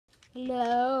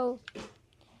Hello,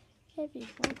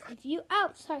 everyone. If you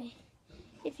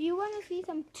want to see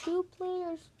some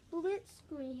two-player split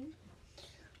screen,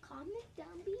 comment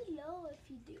down below if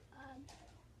you do.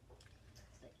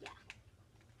 But yeah.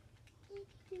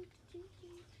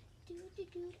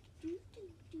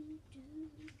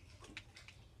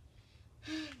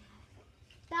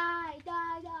 Die,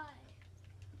 die, die.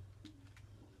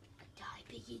 Die,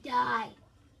 piggy, die.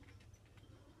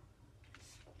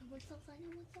 No one saw that, no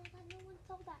one saw that, no one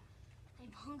saw that.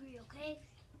 I'm hungry, okay?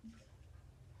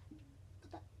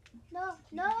 No,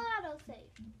 no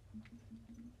autosave.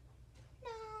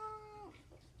 No.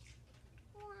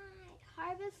 Why?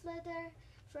 Harvest leather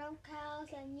from cows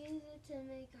and use it to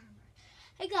make armor.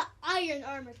 I got iron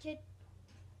armor, kid.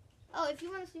 Oh, if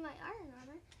you want to see my iron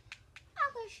armor,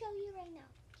 I'm going to show you right now.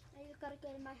 I just got to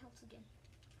go to my house again.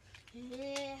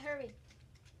 Yeah, hurry.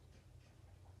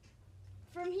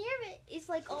 From here, it's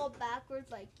like all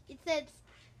backwards. Like, it says,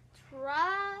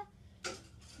 try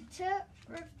to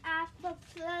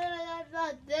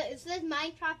it says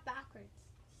Minecraft backwards.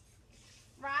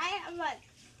 Right? I'm like,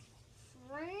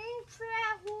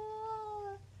 Minecraft.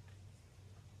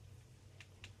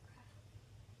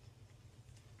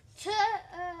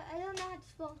 I don't know how to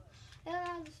spell. I don't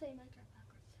know how to say Minecraft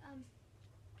backwards.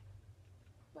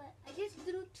 But I just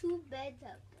threw 2 beds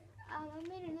out there. I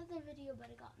made another video, but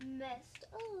it got messed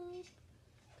up.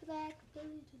 Cause I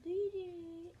accidentally deleted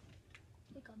it.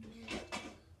 It got messed up.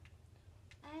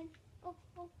 And oh.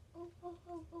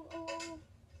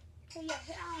 So yeah,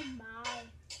 oh my.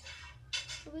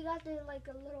 So we got the like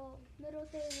a little middle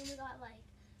thing, and we got like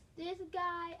this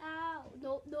guy out.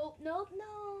 Nope. No.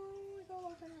 It's all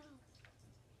over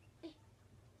now.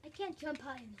 I can't jump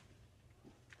high enough.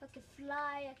 If I could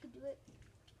fly, I could do it.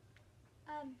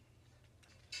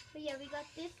 But yeah, we got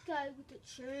this guy with the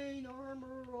chain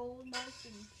armor, all nice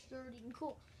and sturdy and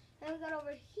cool. And we got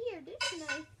over here this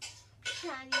nice,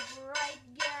 shiny, bright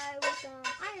guy with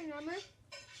iron armor.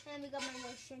 And we got my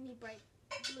nice, shiny, bright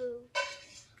blue,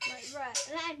 light red.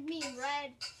 And I mean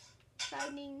red,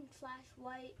 shining /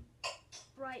 white,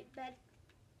 bright bed.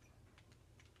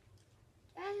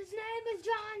 And his name is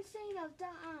John Cena.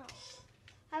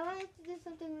 I wanted to do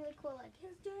something really cool, like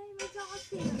his name is John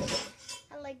Cena.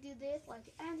 And like do this,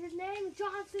 like, and his name is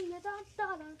John Cena.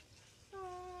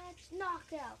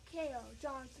 Knockout, KO,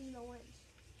 John Cena wins.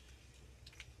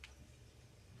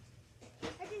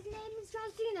 And his name is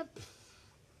John Cena.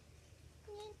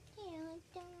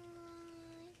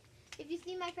 If you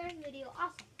see my first video,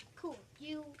 awesome, cool,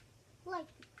 you like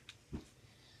it.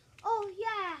 Oh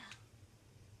yeah.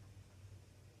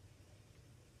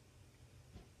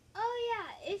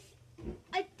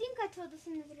 I think I told this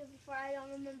in the video before, I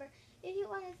don't remember. If you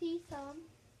want to see some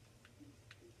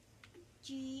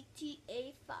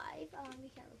GTA 5, we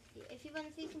can't really see it. If you want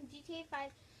to see some GTA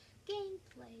 5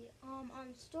 gameplay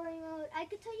on story mode, I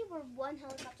could tell you where one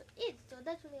helicopter is, so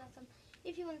that's really awesome.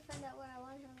 If you want to find out where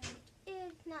one helicopter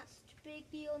is, not such a big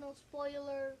deal, no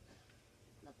spoiler,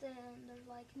 nothing, there's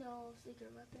like no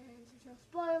secret weapons, there's no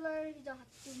spoilers, you don't have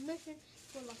to do missions,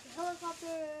 to unlock the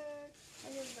helicopter,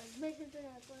 and there's like missions and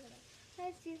everything.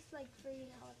 It's just like free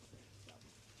helicopters. So.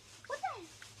 What the heck?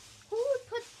 Who would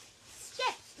put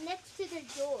steps next to their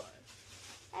door?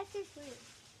 That's just weird.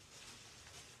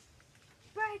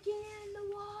 Breaking in the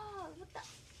wall. What the?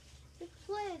 This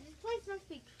place must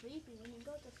be creepy when you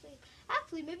go to sleep.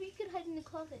 Actually, maybe you could hide in the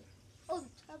closet. Oh, the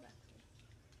tub actually.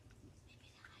 Maybe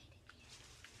they hide in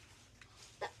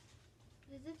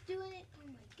here. Is this doing it? Oh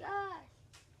my gosh.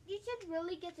 You should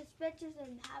really get dispensers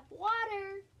and have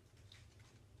water.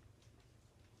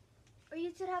 Or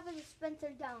you should have a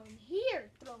dispenser down here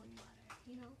throwing water,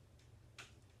 you know?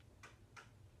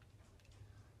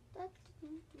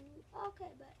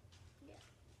 Okay, but yeah.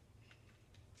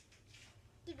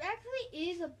 There actually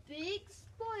is a big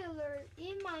spoiler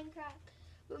in Minecraft,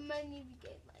 but many of you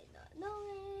guys might not know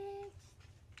it.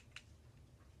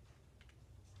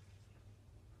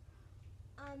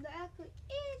 There actually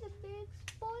is a big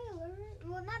spoiler.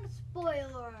 Well, not a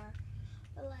spoiler,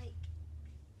 but like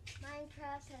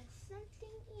Minecraft has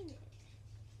something in it.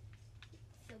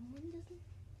 Someone doesn't.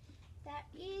 That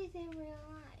is in real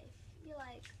life. You're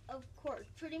like, of course,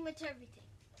 pretty much everything.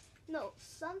 No,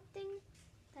 something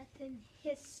that's in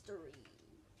history.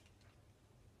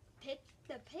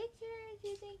 The pictures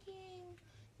you're thinking?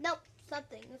 Nope,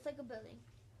 something. It's like a building.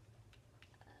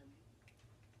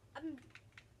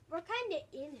 We're kind of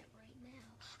in it right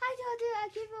now. I told you I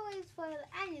give away a spoiler.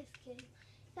 I'm just kidding.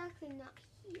 It's actually not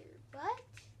here, but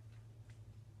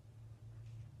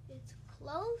it's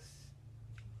close.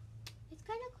 It's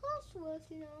kind of close to us,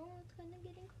 you know. It's kind of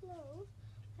getting close.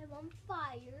 I'm on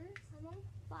fire.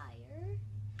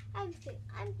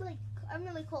 I'm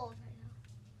really cold right now.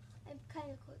 I'm kind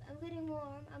of cold. I'm getting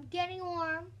warm. I'm getting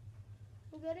warm.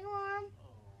 I'm getting warm.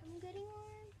 I'm getting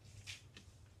warm.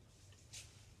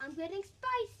 I'm getting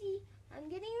spicy. I'm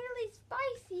getting really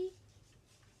spicy.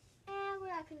 And we're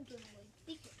not gonna give away the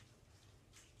secret.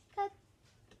 Cause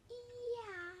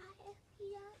no,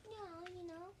 you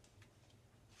know.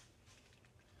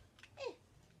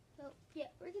 So yeah,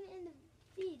 we're gonna end the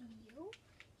video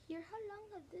here. How long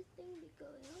has this thing been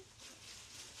going on?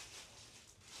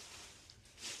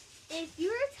 If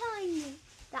you're telling me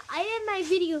that I did my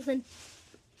videos in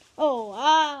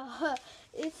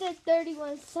it said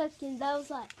 31 seconds. I was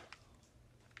like,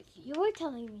 if you're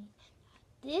telling me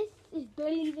this is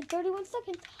barely even 31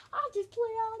 seconds, I'll just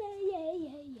play all day.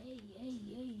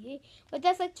 Yay. But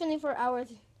that's like 24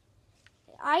 hours.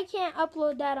 I can't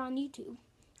upload that on YouTube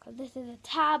because this is a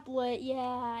tablet. Yeah,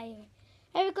 I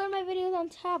record my videos on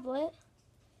tablet.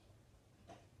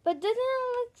 But doesn't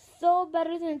it look so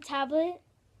better than a tablet?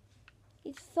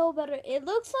 It's so better. It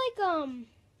looks like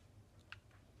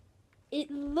it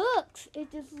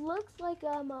just looks like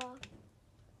it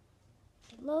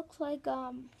looks like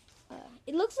kind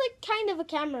of a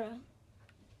camera.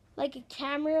 Like a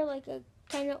camera, like a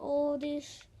kind of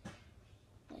oldish,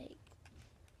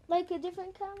 like a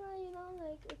different camera, you know,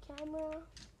 like a camera.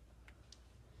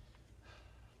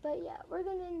 But yeah, we're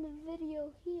gonna end the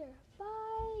video here.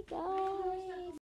 Bye, guys.